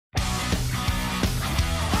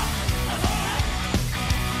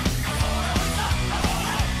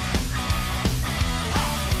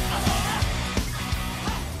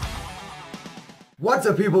What's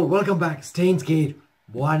up, people? Welcome back. Steins Gate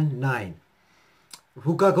 1-9.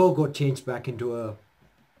 Hukako got changed back into a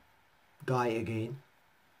guy again.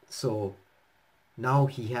 So now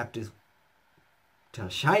he have to tell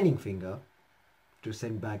Shining Finger to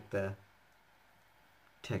send back the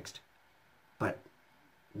text. But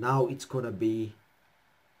now it's gonna be...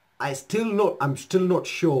 I'm still not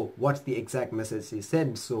sure what's the exact message he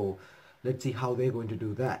sent. So let's see how they're going to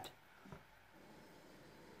do that.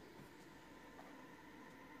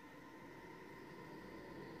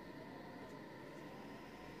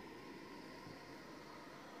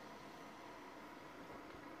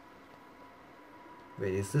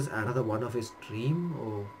 Wait, is this another one of his dream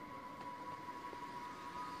or...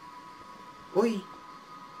 Oi!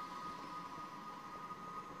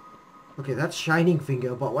 Okay, that's Shining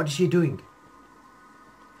Finger, but what is she doing?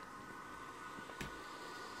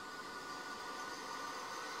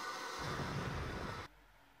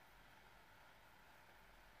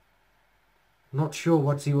 Not sure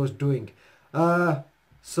what she was doing.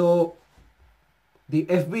 So... The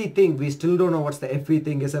FB thing, we still don't know what the FB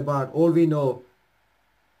thing is about. All we know...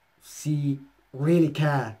 She really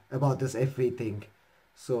care about this FV thing.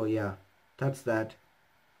 So yeah, that's that.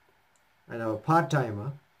 And our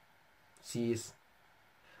part-timer, she's...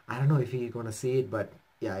 I don't know if we're gonna see it, but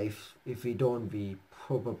yeah, if we don't, we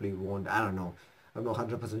probably won't. I don't know. I'm not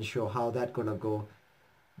 100% sure how that's gonna go.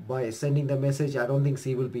 By sending the message, I don't think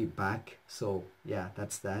she will be back. So yeah,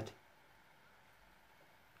 that's that.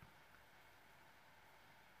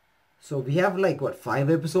 So we have like, what,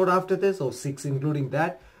 5 episodes after this, or 6 including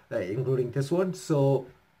that? Including this one. So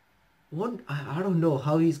I don't know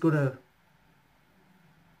how he's gonna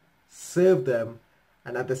serve them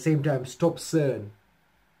and at the same time stop CERN.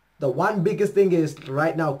 The one biggest thing is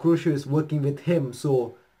right now Khrushchev is working with him,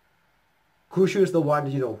 so Khrushchev is the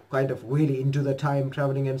one, you know, kind of really into the time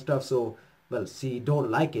traveling and stuff. So well, she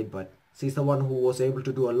don't like it, but she's the one who was able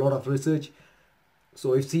to do a lot of research.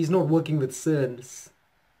 So if she's not working with CERN,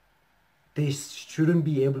 they shouldn't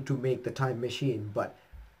be able to make the time machine, but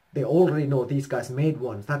they already know these guys made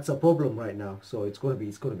one. That's a problem right now. So it's gonna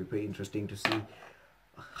be pretty interesting to see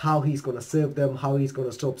how he's gonna serve them, how he's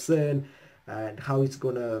gonna stop CERN, and how he's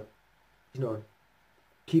gonna, you know,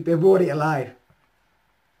 keep everybody alive.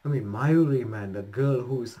 I mean, Mayuri, man, the girl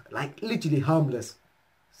who's like literally harmless,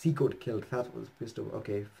 she got killed. That was pissed off.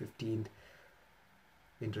 Okay, 15th.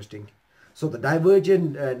 Interesting. So the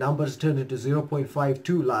divergent numbers turned into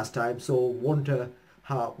 0.52 last time. So wonder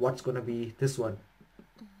what's gonna be this one.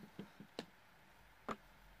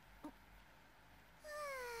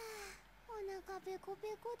 ペコペ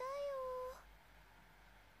コだよ。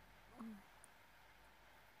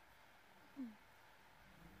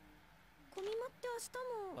コミマって明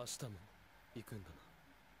日も行くんだな。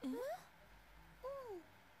え？うん。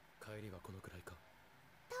帰りはこのくらいか。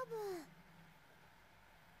多分。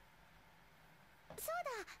そう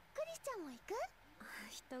だ、クリスちゃんも行く？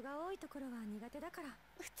人が多いところは苦手だから。2日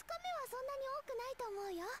目はそんなに多くないと思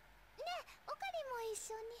うよ。ねえ、オカリも一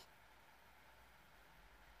緒に。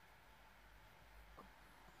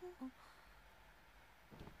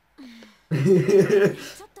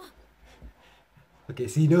Okay,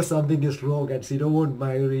 she knows something is wrong and she don't want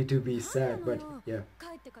Mayuri to be sad, but yeah.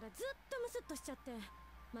 帰ってからずっとムスッとしちゃって、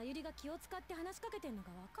マユリが気を使って話しかけてんのが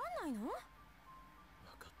わかんないの？わ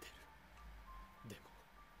かってる。でも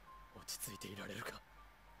落ち着いていられるか？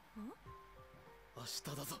明日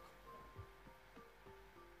だぞ。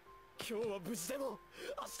今日は無事でも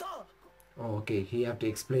明日。Oh, okay, he have to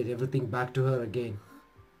explain everything back to her again.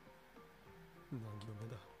 何の目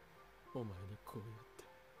だ、お前にこうやって。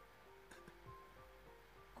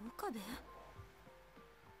岡部？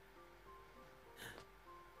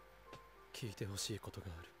聞いてほしいことが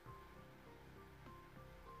あ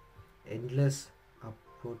る。Endless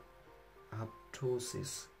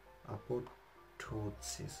apoptosis.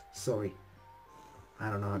 Sorry, I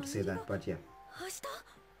don't know how to say that, but yeah.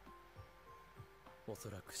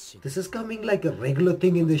 This is coming like a regular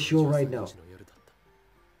thing in the show right now.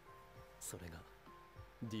 それが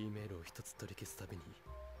D メールを一つ取り消すたびに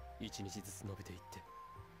1日ずつ伸びていって、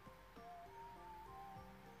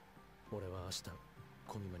俺は明日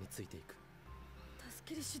コミマについていく。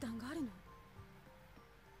助ける手段があるの？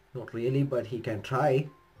 Not really, but he can try.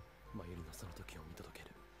 マユリのその時を見届け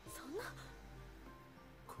る。そんな、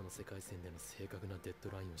この世界線での正確なデッド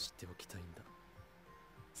ラインを知っておきたいんだ。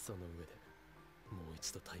その上でもう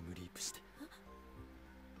一度タイムリープして、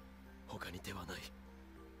他に手はない。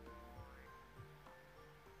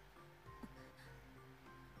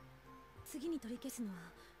次に取り消すのは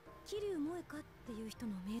桐生萌かっていう人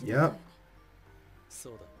のメールだったよね。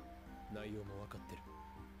そうだ、内容も分かってる。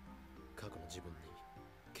過去の自分に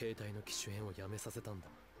携帯の機種変をやめさせたんだ。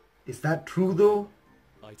 Is that true though?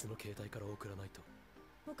 あいつの携帯から送らないと。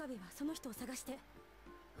岡部はその人を探して。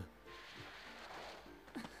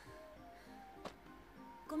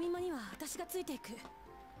ゴミ間には私がついていく。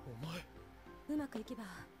お前うまくいけば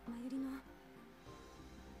マユリの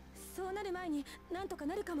そうなる前になんとか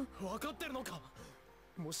なるかも。分かってるのか。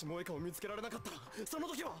もし萌香を見つけられなかったらその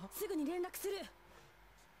時はすぐに連絡する。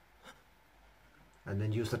 And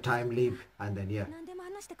then use the time leap and then yeah. 何でも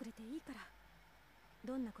話してくれていいから。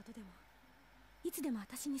どんなことでもいつでも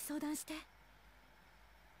私に相談して。あ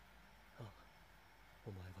あ、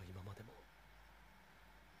お前は今までも。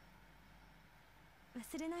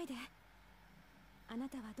忘れないで。あな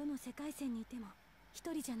たはどの世界線にいても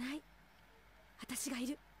一人じゃない。私がい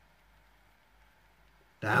る。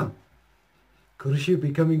 Damn. Kurushi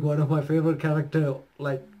becoming one of my favorite character,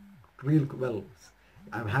 like real well.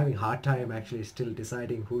 I'm having hard time actually still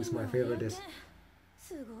deciding who's my favorite is.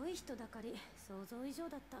 すごい人だかり、想像以上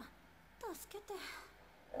だった。助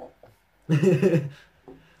けて。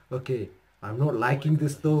Okay, I'm not liking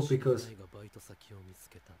this though because バイト先を見つ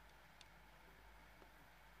けた。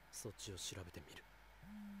そっちを調べてみる。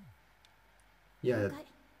 yeah,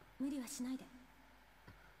 無理はしないで。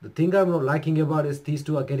 the thing I'm not liking about is these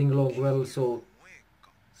two are getting along well, so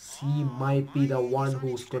she might be the one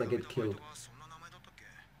who's gonna get killed.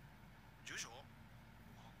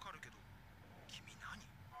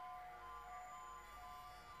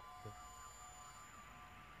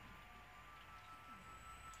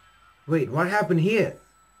 Wait, what happened here?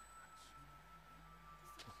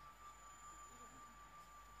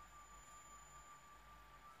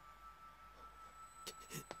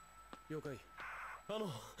 了解。桐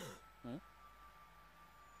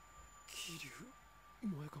生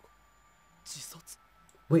萌香が自殺。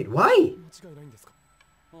 Wait, why? 間違いないんですか。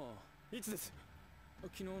ああ、いつです。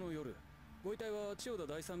昨日の夜、ご遺体は千代田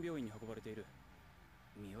第三病院に運ばれている。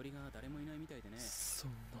身寄りが誰もいないみたいでね。そ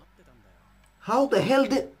んな。 How the hell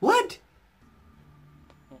did... What?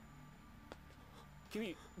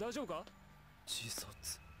 君、大丈夫か？自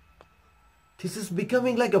殺。 This is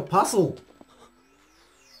becoming like a puzzle.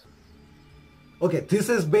 Okay, this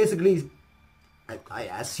is basically... I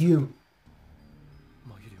assume...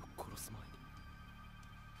 マユリを殺す前に。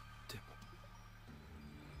で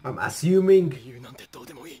も。 I'm assuming 理由なんてどう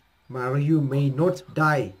でもいい。 Mario may not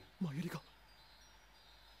die. マユリが。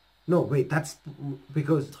 No, wait, that's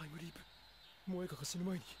because... タイムリープ。萌香が死ぬ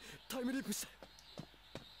前にタイムリープして。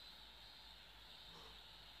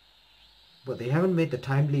 But they haven't made the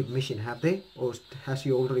time leap mission, have they? Or has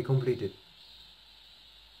she already completed?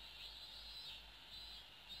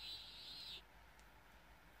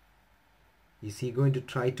 Is he going to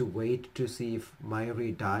try to wait to see if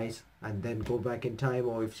Mayuri dies and then go back in time,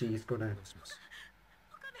 or if she's gonna...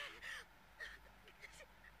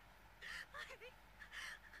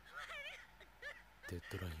 デッ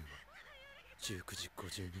ドラインは19時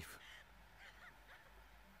52分。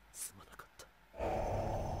すまなかった。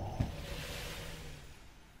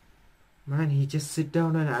 Man, he just sit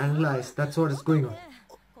down and analyze. That's what is going on.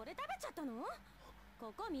 これ食べちゃったの？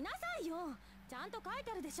ここ見なさいよ。ちゃんと書い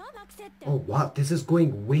てあるでしょ、なくせって。 Oh wow, this is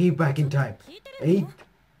going way back in time. 8?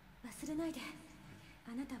 忘れないで。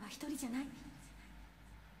あなたは一人じゃない。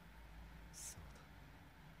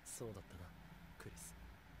そうだったな、クリス。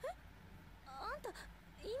あんた、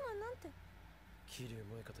今なんて。桐生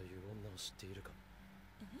萌香という女を知っているか？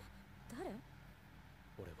誰？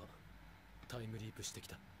俺はタイムリープしてき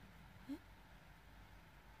た。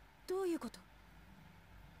どういうこと？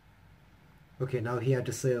 Okay, now he had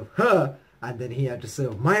to save her, and then he had to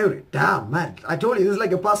save Mayuri. Damn, man. I told you, this is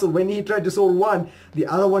like a puzzle. When he tried to solve one, the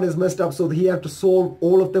other one is messed up, so he had to solve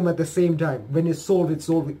all of them at the same time. When it's solved,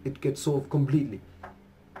 it gets solved completely.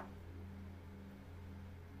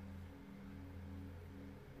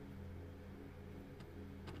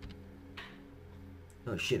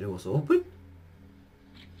 Oh shit, it was open?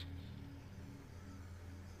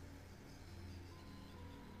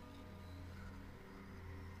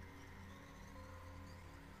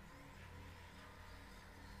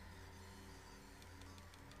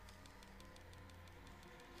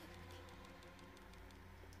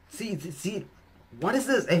 See, what is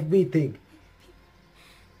this FB thing?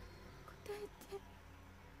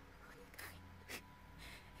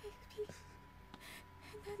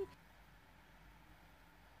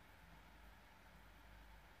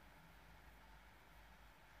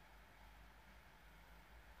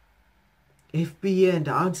 FB and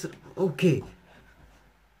answer. Okay.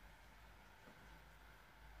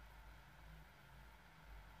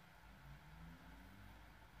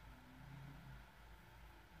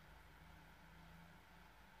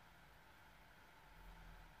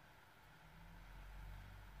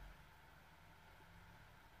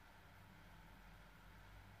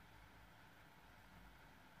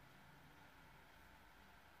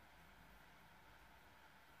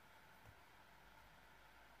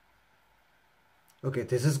 Okay,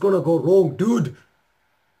 this is gonna go wrong, dude.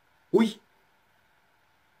 Ui.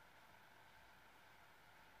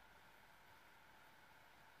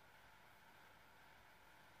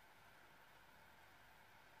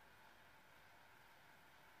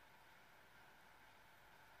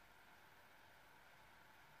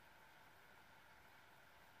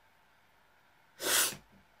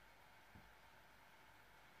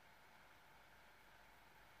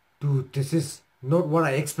 Dude, this is not what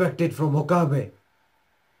I expected from Okabe.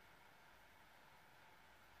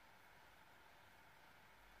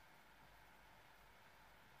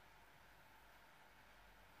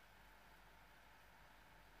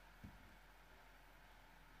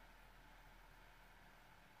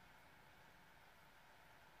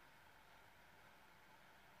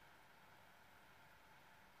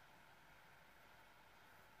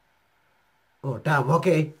 Oh, damn,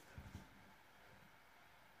 okay.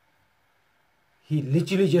 He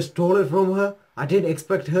literally just stole it from her. I didn't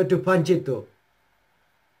expect her to punch it though.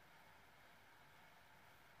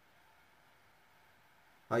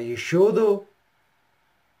 Are you sure though?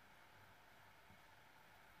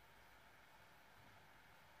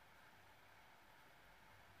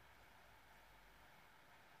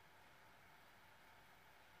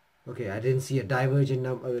 Okay, I didn't see a divergent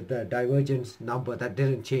number. The divergence number that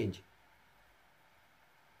didn't change.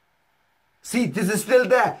 See, this is still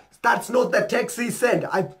there. That's not the text he sent.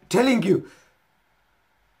 I'm telling you.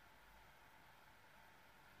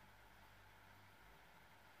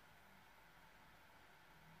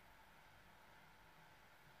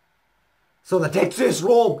 So the text is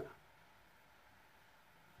wrong.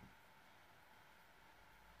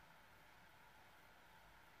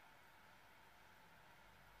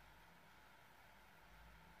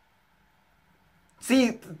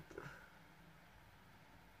 See,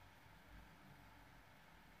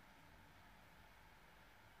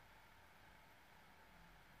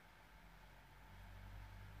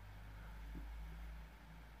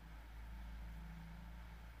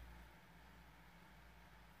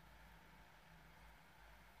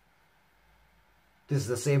 this is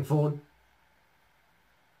the same phone.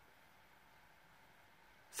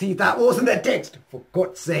 See, that wasn't the text. For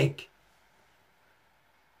God's sake.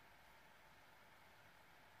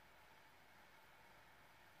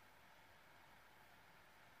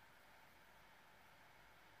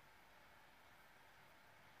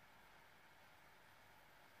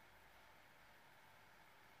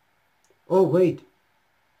 Oh, wait.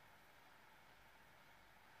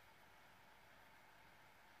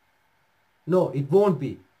 No, it won't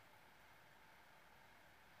be.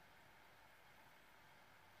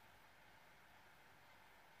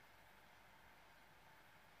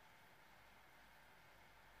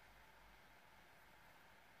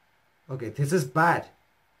 Okay, this is bad.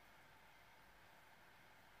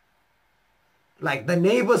 Like, the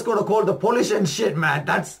neighbor's gonna call the police and shit, man.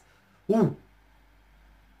 That's... Ooh.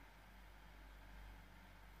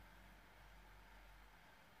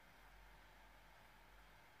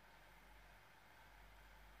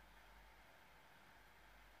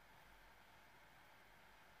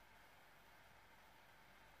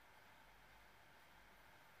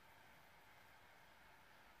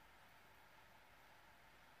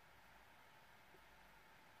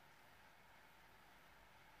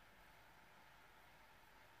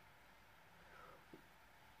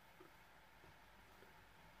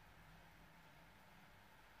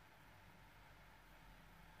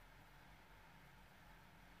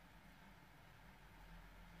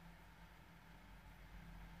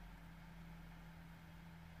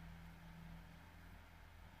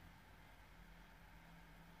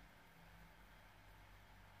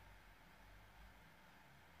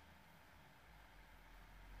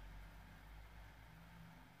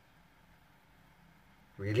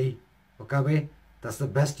 Really? Okabe? That's the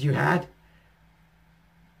best you had?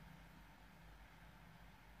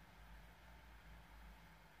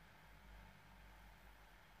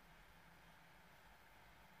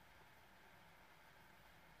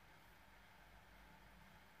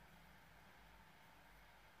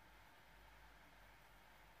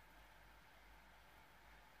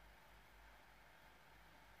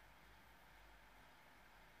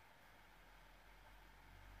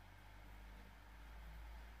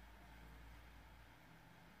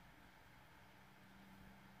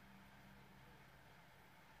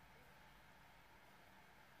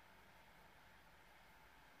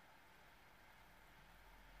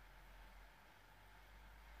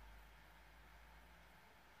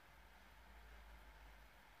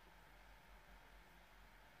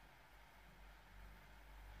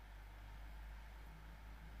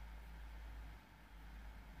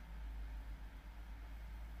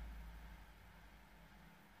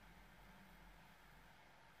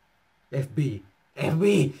 FB.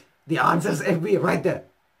 FB! The answer's FB right there.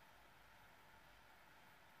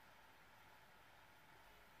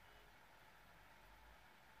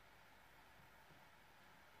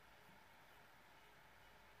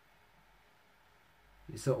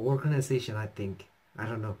 It's an organization, I think. I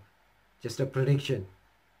don't know. Just a prediction.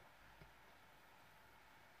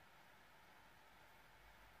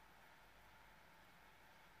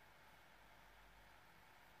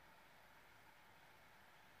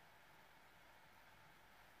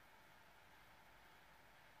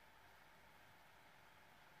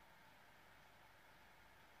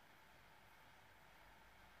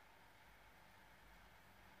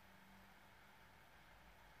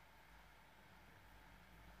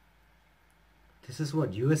 This is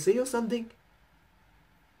what, USA or something?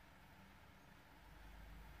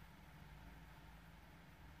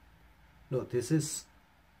 No, this is...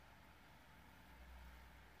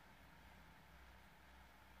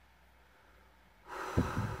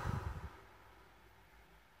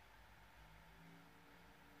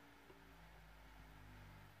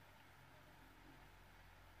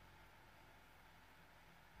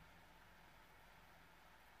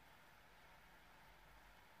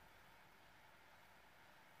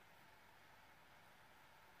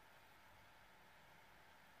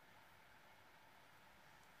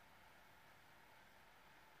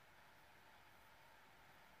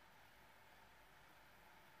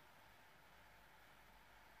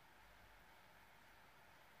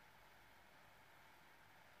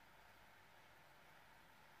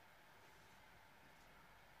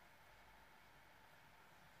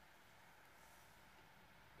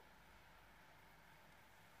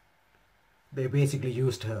 They basically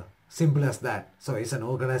used her. Simple as that. So it's an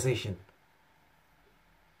organization.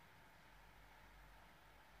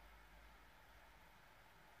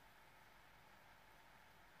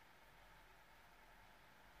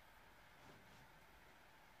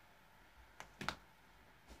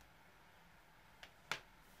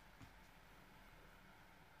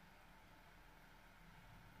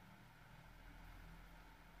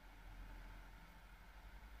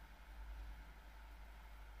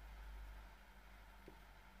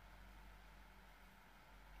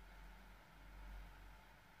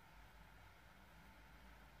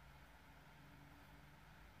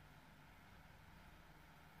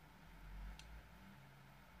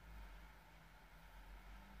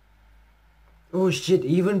 Oh shit,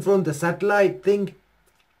 even from the satellite thing.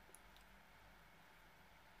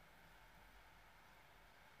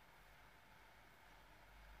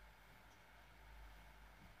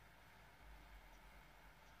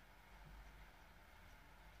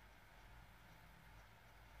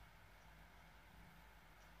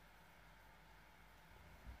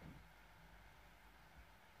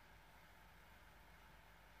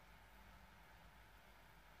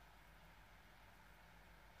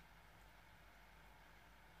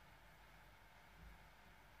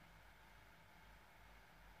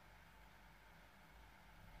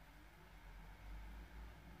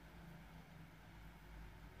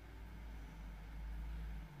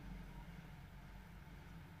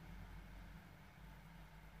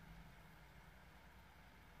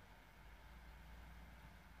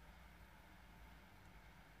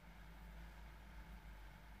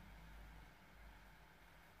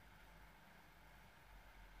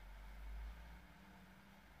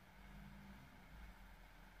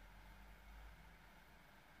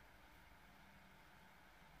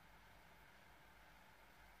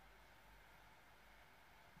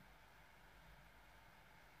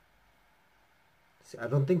 I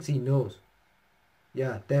don't think she knows.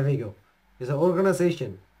 Yeah, there we go. It's an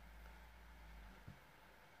organization.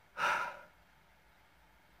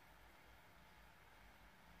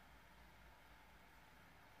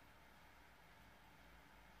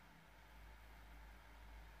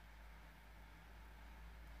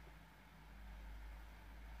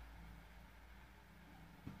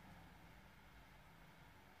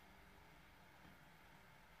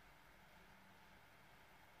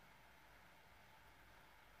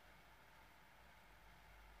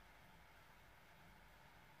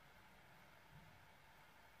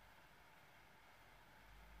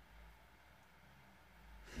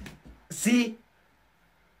 See?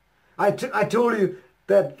 I told you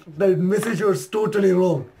that the message was totally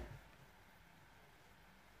wrong.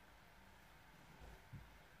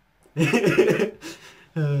 Back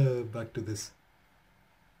to this.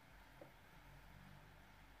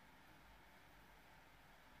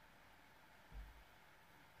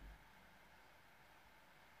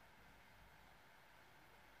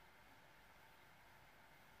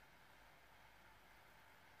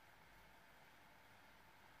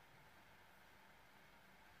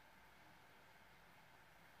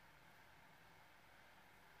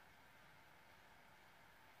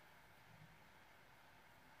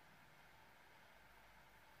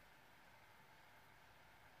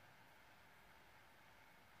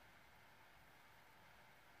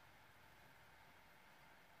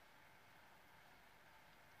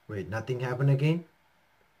 Wait, nothing happened again?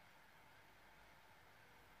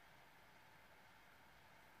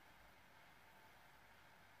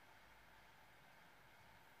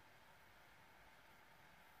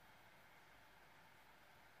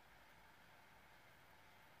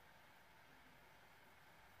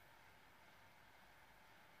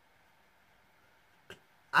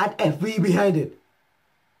 Add FB behind it.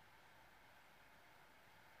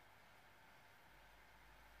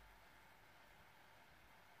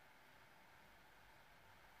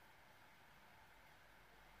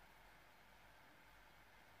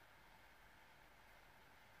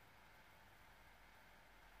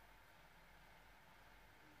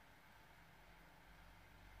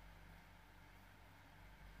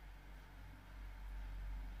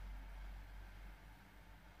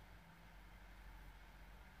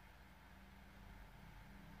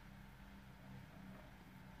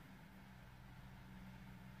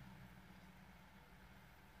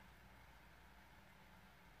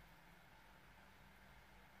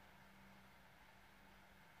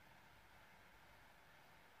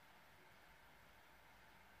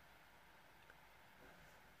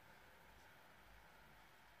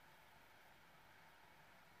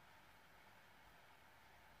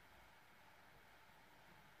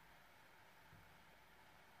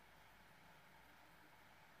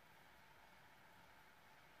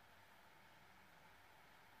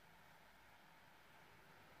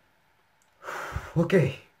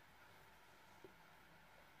 Okay.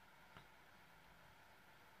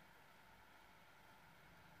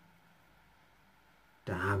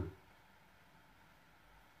 Damn.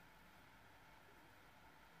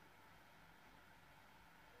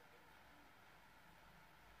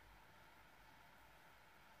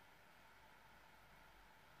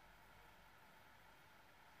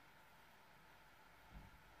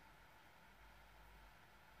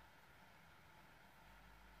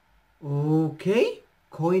 Okay.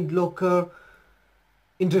 Coin locker.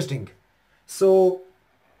 Interesting. So,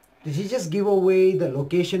 did he just give away the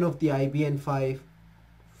location of the IBN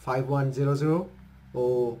 5100?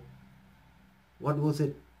 Or what was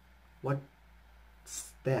it?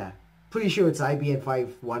 What's there? Pretty sure it's IBN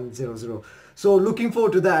 5100. So looking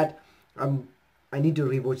forward to that. I need to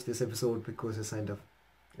rewatch this episode because it's kind of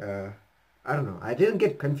I don't know. I didn't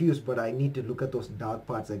get confused, but I need to look at those dark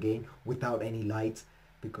parts again without any lights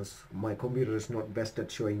because my computer is not best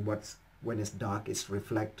at showing what's when it's dark. It's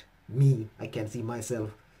reflect me. I can see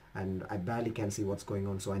myself and I barely can see what's going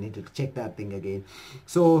on, so I need to check that thing again.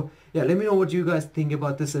 So yeah, let me know what you guys think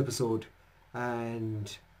about this episode.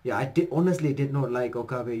 And yeah, I honestly did not like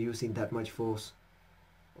Okabe using that much force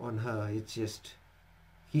on her. It's just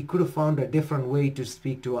he could have found a different way to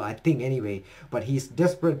speak to her, I think, anyway. But he's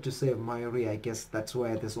desperate to save Mayuri. I guess that's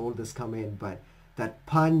where all this come in. But that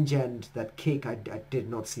punch and that kick, I did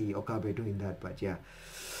not see Okabe doing that. But yeah,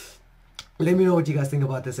 let me know what you guys think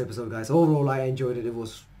about this episode, guys. Overall, I enjoyed it. It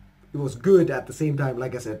was good. At the same time,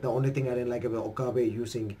 like I said, the only thing I didn't like about Okabe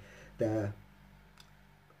using the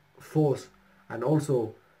force, and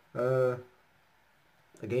also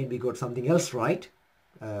again we got something else right.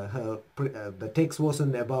 The text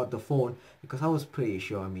wasn't about the phone, because I was pretty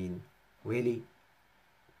sure, I mean, really.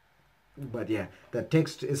 But yeah, the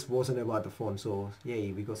text wasn't about the phone, so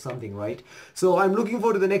yay, we got something right. So I'm looking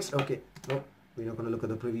forward to the next. Okay, no, we're not gonna look at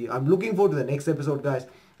the preview. I'm looking forward to the next episode, guys.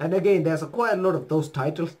 And again, there's quite a lot of those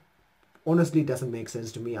titles. Honestly, it doesn't make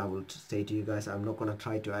sense to me. I will say to you guys, I'm not gonna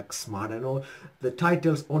try to act smart and all. The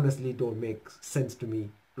titles honestly don't make sense to me.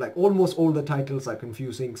 Like almost all the titles are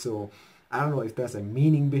confusing, so I don't know if there's a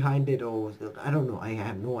meaning behind it, or I don't know. I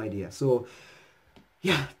have no idea. So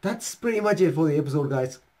yeah, that's pretty much it for the episode,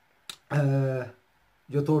 guys.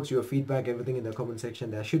 Your thoughts, your feedback, everything in the comment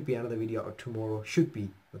section. There should be another video or tomorrow, should be,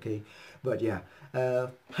 okay? But yeah,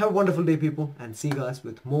 have a wonderful day, people, and see you guys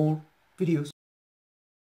with more videos.